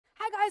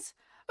guys,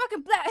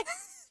 welcome back.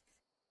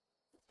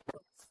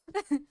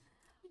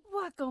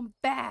 Welcome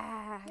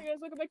back. Hey guys,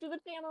 welcome back to the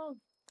channel.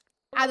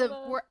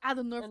 We're out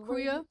of North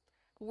Korea,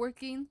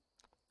 working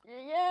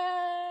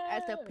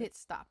at the pit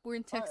stop. We're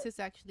in Texas,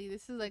 actually.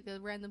 This is like a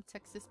random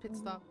Texas pit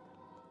stop.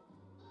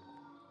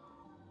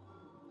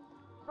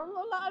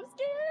 I'm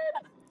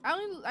scared.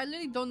 I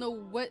literally don't know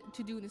what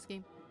to do in this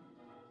game.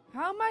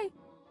 How am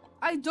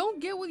I don't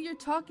get what you're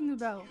talking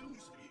about.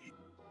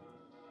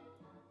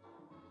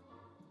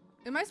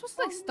 Am I supposed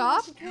to like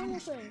stop?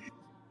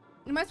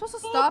 Am I supposed to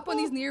stop when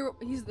he's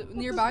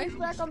nearby? He's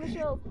back on the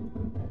shelf.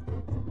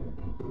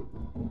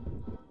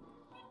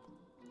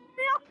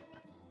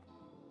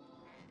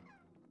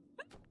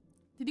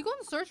 Did he go in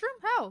the search room?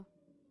 How?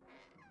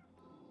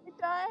 He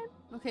died.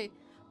 Okay.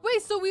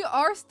 Wait, so we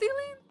are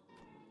stealing?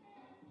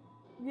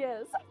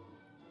 Yes.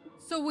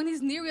 So when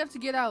he's near, we have to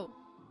get out.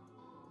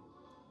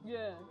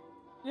 Yeah.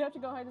 You have to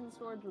go hide in the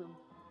storage room.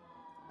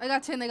 I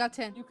got 10. I got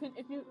 10. You can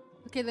if you.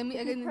 Okay, let me.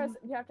 You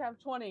have to have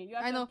 20. You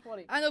have to have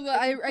 20. I know, but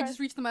I just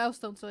reached the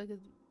milestone, so I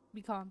could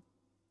be calm.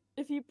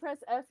 If you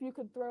press F, you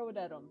could throw it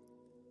at him.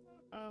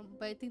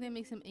 But I think that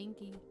makes him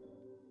anky.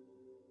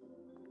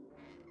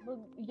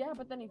 Well, yeah,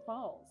 but then he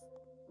falls.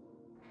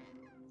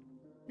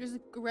 There's a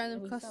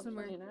random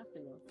customer.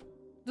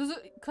 Does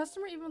a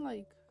customer even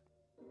like?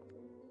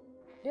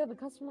 Yeah, the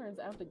customer is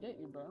out to get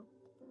you, bro.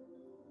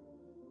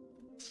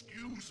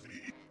 Excuse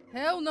me.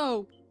 Hell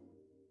no.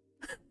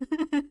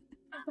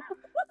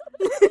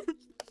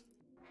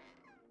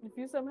 If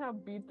you somehow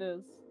beat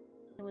this,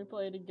 can we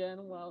play it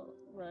again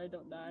where I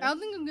don't die? I don't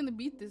think I'm gonna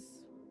beat this.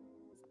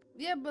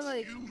 Yeah, but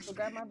like, So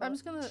grab my I'm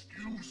just gonna.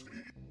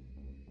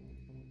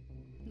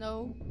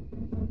 No.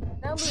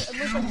 It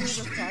looks like we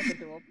just talking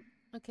to him.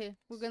 Okay,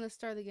 we're gonna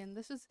start again.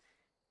 This is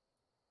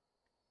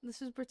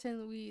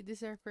pretend this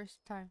is our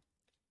first time.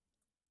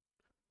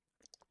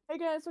 Hey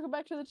guys, welcome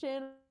back to the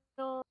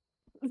channel.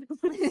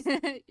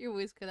 Your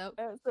voice cut out.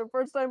 It's their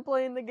first time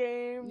playing the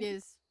game.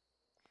 Yes.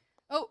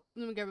 Oh,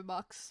 let me grab a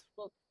box.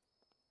 Well-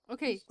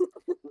 Okay,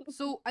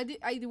 so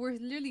we're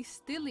literally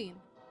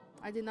stealing.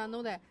 I did not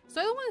know that. So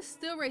I don't want to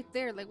steal right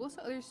there. Like, what's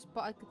the other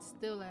spot I could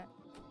steal at?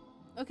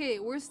 Okay,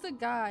 where's the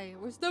guy?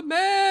 Where's the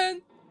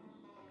man?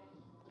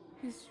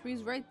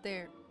 He's right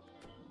there.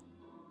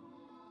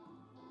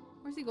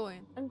 Where's he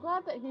going? I'm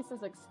glad that he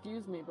says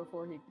excuse me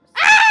before he.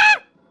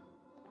 Ah!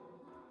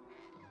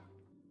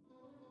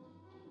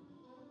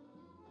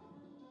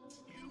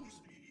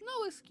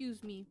 No,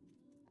 excuse me.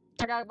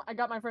 I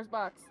got my first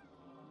box.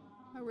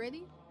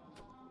 Already?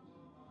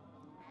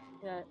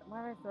 Yeah,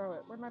 why did I throw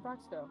it? Where'd my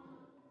box go?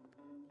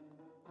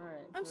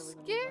 Alright. I'm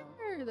scared.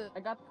 I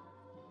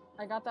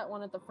got that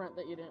one at the front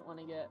that you didn't want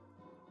to get.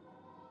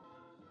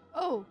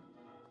 Oh.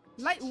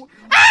 Light.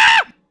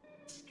 Ah!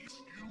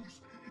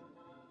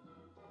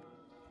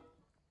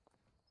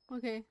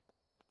 Okay.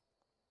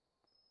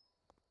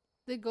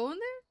 They go in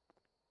there?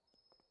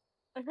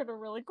 I heard a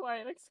really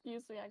quiet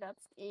excuse me, I got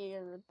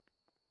scared.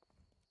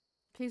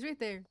 Okay, he's right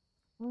there.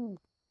 Mm.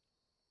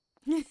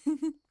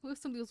 What if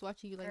somebody was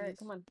watching you like Alright, this?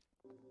 come on.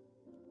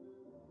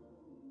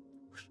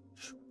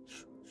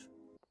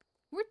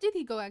 Where did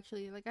he go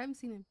actually? Like, I haven't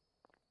seen him.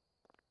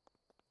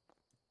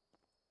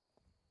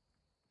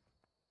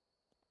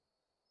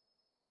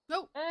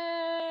 Nope.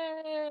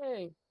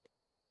 Hey!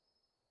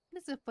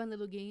 This is a fun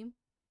little game.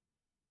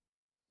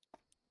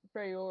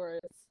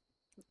 Prioris.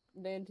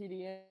 Dan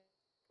TDN.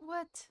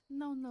 What?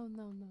 No, no,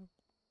 no, no.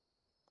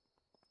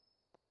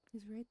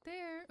 He's right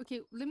there. Okay,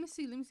 let me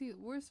see.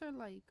 Where's our,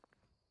 like...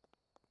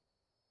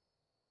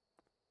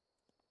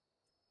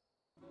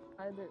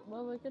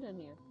 Well, look at in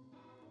here.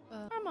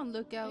 I'm on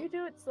lookout. Do you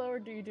do it slow or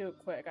do you do it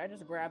quick? I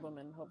just grab them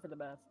and hope for the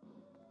best.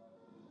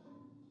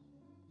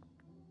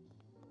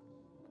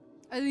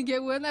 I didn't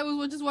get one. I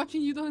was just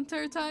watching you the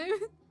entire time.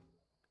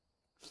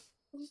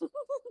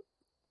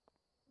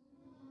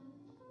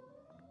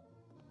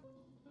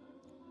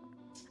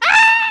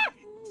 Ah!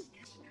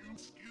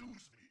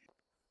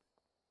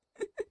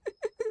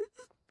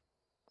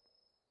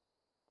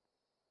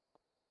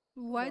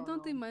 Why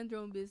don't they mind their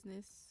own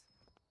business?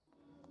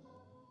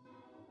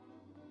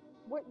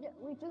 What? Yeah,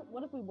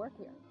 what if we work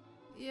here?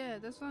 Yeah,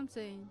 that's what I'm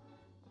saying.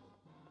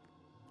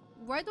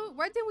 Why didn't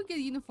we get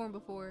a uniform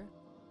before?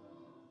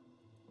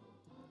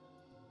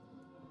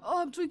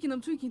 Oh, I'm tweaking.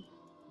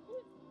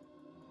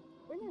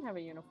 We didn't have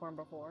a uniform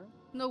before.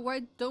 No, why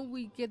don't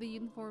we get a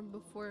uniform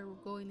before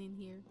we're going in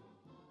here?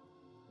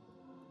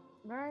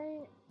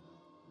 Right?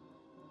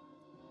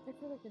 I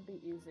feel like it'd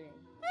be easy.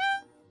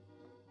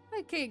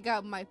 Okay,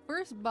 got my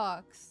first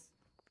box.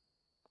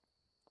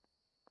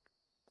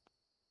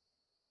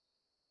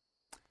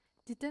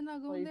 Did that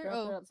not go in there?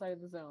 Oh, outside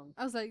the zone.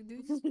 I was like,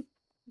 dude. Okay.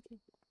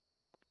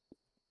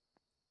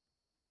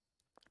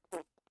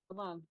 Come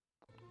on.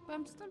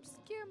 I'm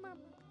scared, Mama.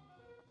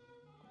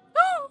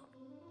 No!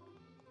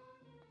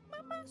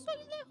 Mama, soy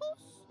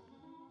lejos.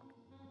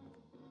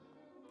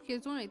 Okay,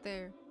 there's one right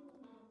there.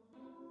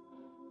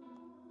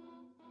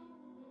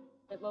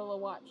 Hey, Lola,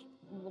 watch.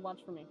 Lola,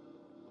 watch for me.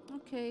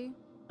 Okay.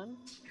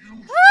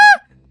 Ah!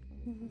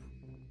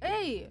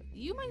 Hey,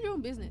 you mind your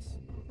own business.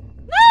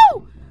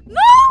 No!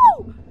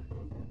 No!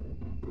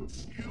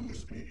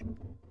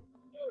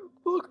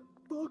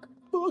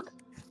 Fuck.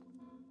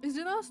 Is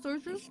it not a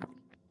storage room?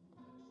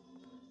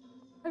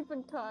 I've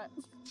been caught.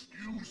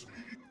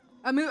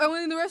 I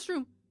went in the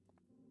restroom.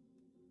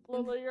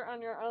 Lola, you're on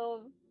your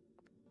own.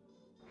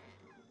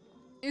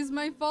 It's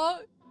my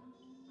fault.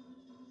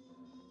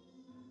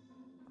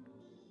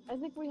 I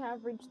think we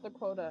have reached the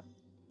quota.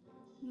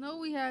 No,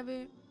 we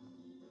haven't.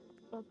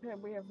 Okay,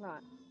 we have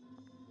not.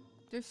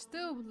 There's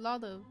still a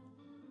lot of.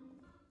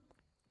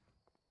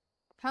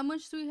 How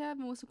much do we have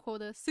and what's the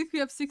quota? We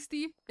have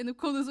 60 and the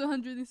quota's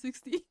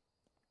 160.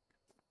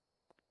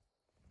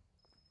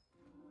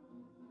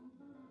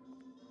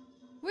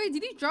 Wait,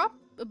 did he drop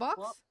a box?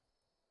 Well,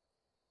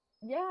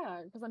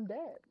 yeah, because I'm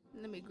dead.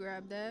 Let me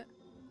grab that.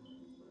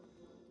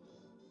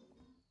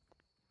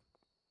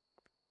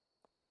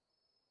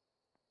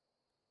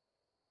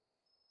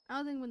 I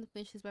don't think I'm gonna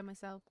finish this by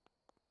myself.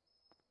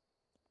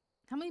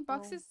 How many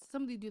boxes?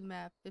 Somebody do the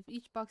math. If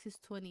each box is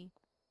 20.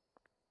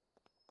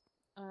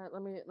 Alright,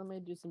 let me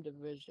do some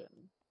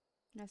division.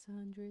 That's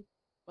 100.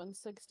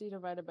 160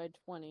 divided by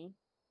 20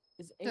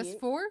 is 8. That's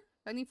 4?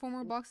 I need 4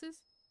 more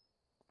boxes?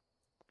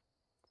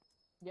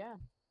 Yeah.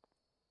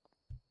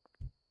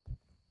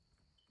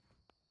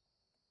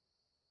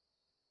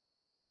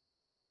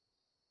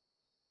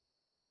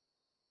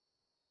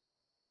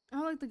 I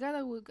don't like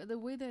the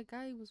way that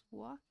guy was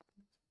walking.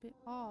 It's a bit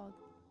odd.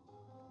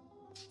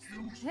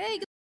 Hey,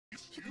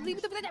 leave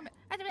it.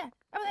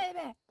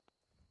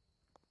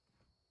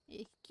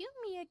 Excuse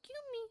me.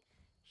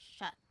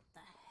 Shut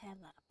the hell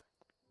up.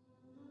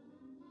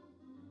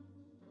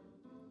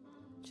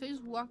 Should I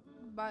just walk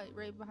by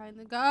right behind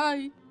the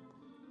guy?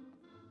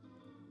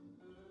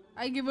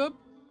 I give up.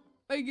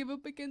 I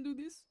can't do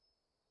this.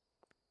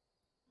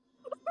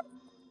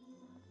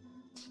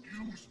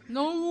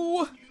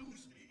 No.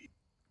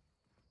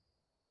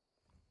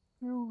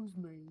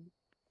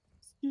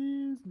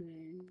 Excuse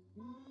me.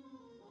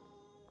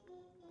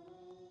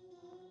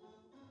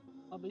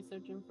 I'll be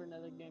searching for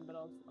another game, but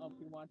I'll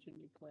be watching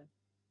you play.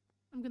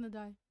 I'm gonna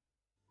die.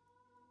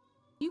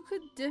 You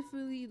could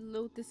definitely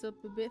load this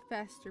up a bit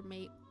faster,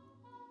 mate.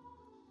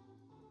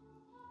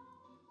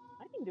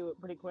 I can do it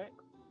pretty quick.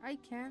 I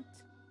can't.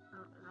 I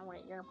don't know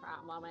what your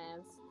problem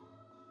is.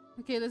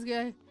 Okay,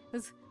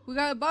 we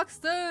got a box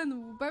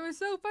done by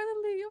myself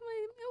finally. Oh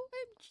my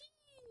OMG.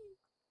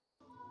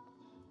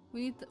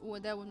 We need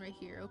that one right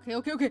here. Okay.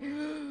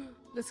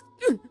 Let's.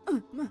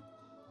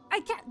 I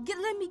can't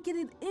let me get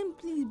it in,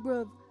 please,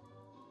 bruv.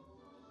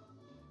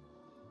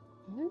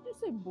 Did you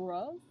just say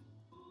bruv?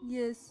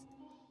 Yes.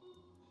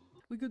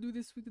 We could do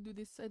this.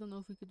 I don't know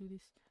if we could do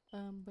this.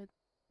 But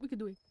we could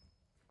do it.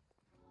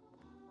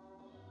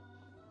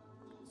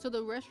 So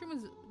the restroom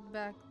is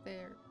back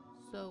there.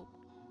 So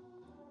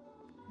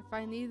if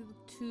I need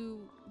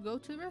to go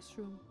to the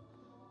restroom,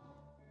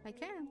 I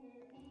can.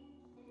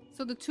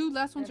 So the 2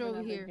 last ones are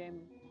over here.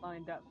 Game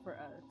lined up for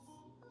us.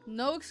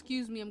 No,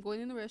 excuse me. I'm going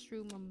in the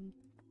restroom.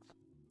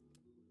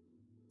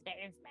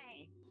 There's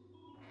me.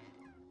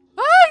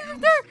 Ah, he's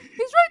right there. He's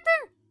right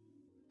there.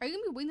 Are you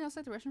gonna be waiting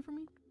outside the restroom for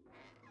me?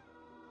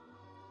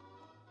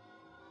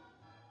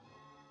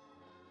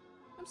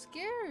 I'm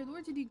scared.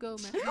 Where did he go,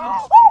 man?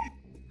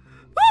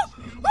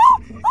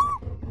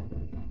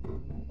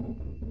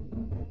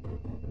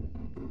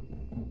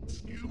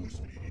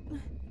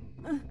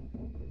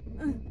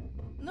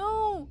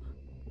 No!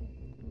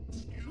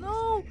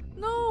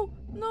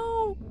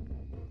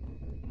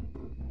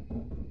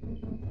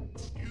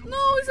 No,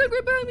 he's like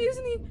right behind me,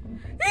 isn't he?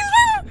 He's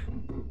right!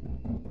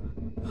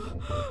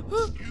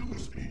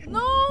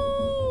 No!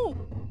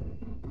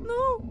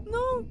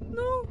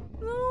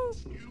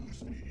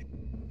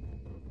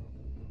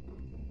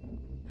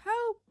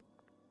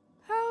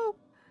 Help!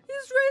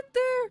 He's right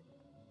there!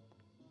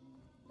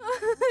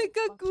 I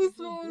got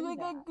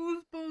goosebumps.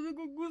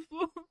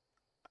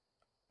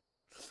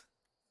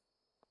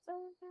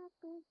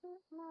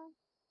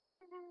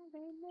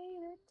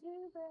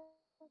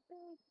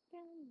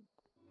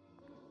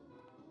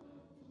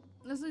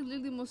 That's like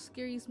literally the most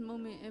scariest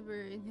moment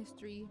ever in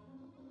history.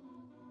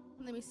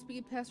 Let me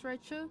speed past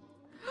Raicha.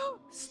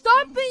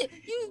 Stop it!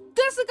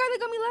 That's the guy that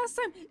got me last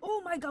time!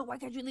 Oh my god, why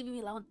can't you leave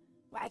me alone?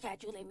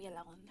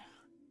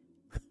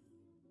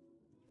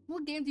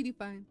 What game did you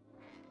find?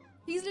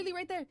 He's literally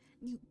right there.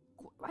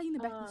 Why are you in the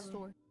back of the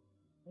store?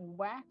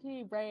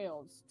 Wacky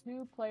Rails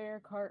 2-player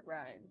kart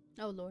ride.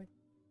 Oh lord.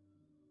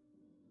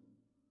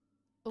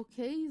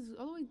 Okay, he's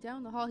all the way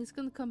down the hall. He's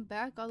gonna come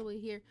back all the way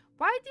here.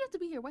 Why do you have to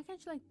be here? Why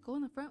can't you like go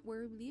in the front where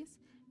everybody is?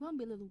 You wanna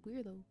be a little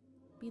weirdo.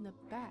 Be in the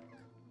back.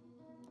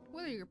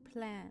 What are your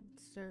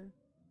plans, sir?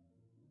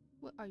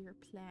 What are your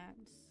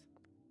plans?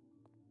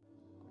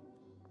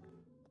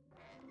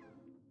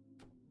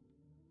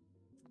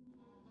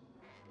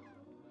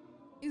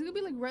 He's gonna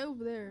be like right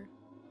over there.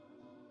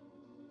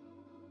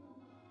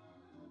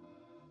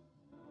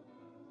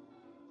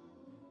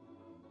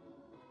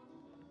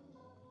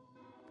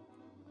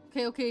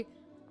 Okay.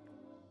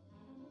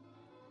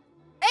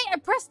 Hey, I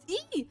pressed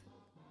E!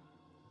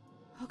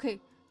 Okay.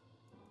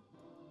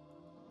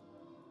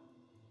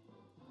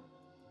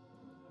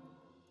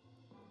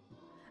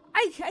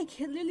 I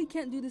literally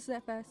can't do this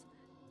that fast.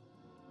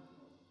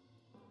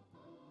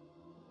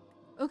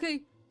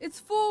 Okay, it's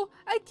full.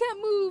 I can't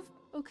move.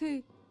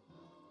 Okay.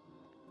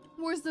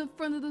 Where's the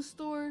front of the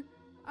store?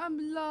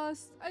 I'm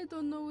lost. I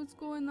don't know what's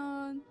going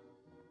on.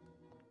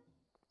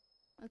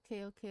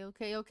 Okay. What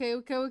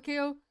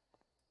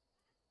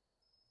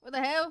the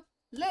hell?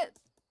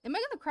 Am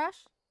I gonna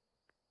crash?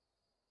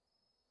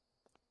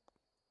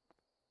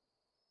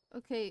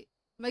 Okay,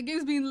 my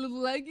game's being a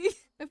little laggy.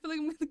 I feel like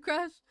I'm gonna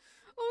crash.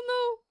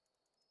 Oh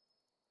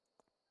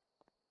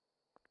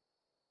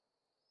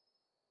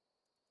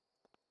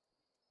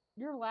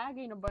You're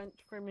lagging a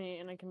bunch for me,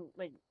 and I can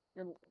like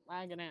you're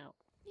lagging out.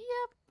 no.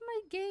 Yep,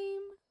 my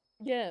game.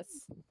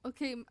 Yes.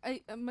 Okay,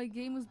 my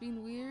game was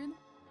being weird,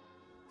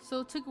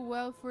 so it took a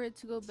while for it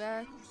to go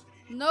back.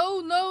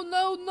 No.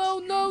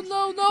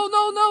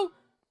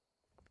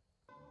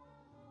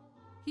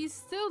 He's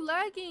still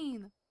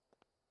lagging.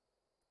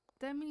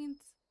 That means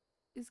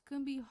it's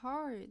gonna be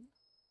hard.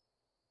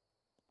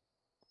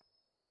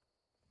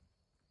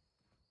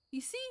 You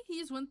see, he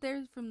just went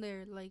there from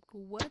there. Like,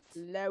 what?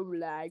 Low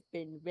life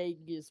in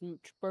Vegas,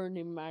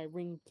 burning my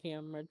ring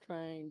camera,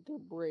 trying to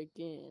break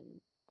in.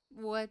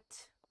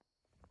 What?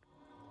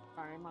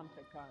 I'm on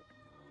TikTok.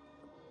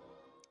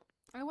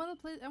 I wanna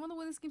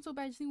win this game so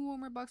bad. I just need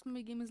one more box, but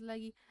my game is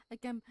laggy. I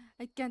can't.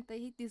 I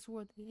hate this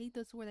world. I hate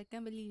this world. I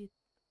can't believe it.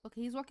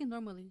 Okay, he's walking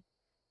normally.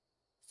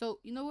 So,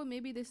 you know what?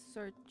 Maybe this is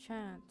our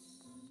chance.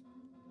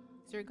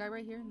 Is there a guy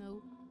right here?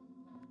 No.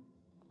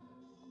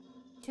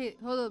 Okay,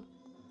 hold up.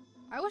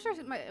 I wish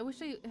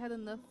I had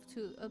enough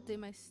to update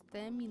my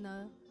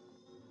stamina.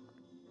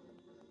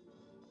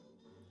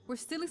 We're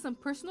stealing some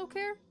personal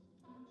care?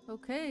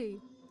 Okay.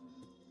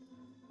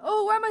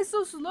 Oh, why am I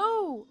so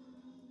slow?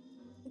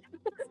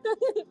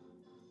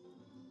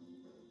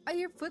 I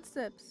hear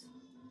footsteps.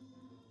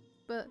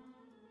 But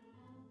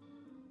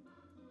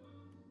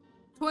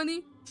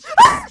 20.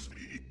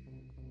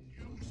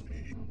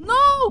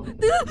 No!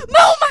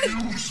 No, my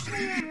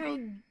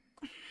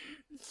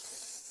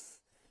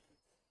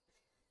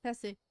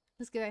That's it.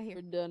 Let's get out of here.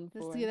 We're done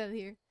for. Let's get out of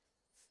here.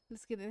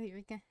 Let's get out of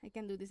here. I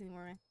can't do this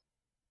anymore, man.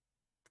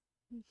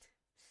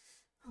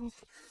 Oh.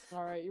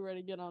 Alright, you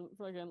ready to get on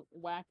fucking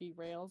wacky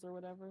rails or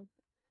whatever?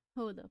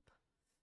 Hold up.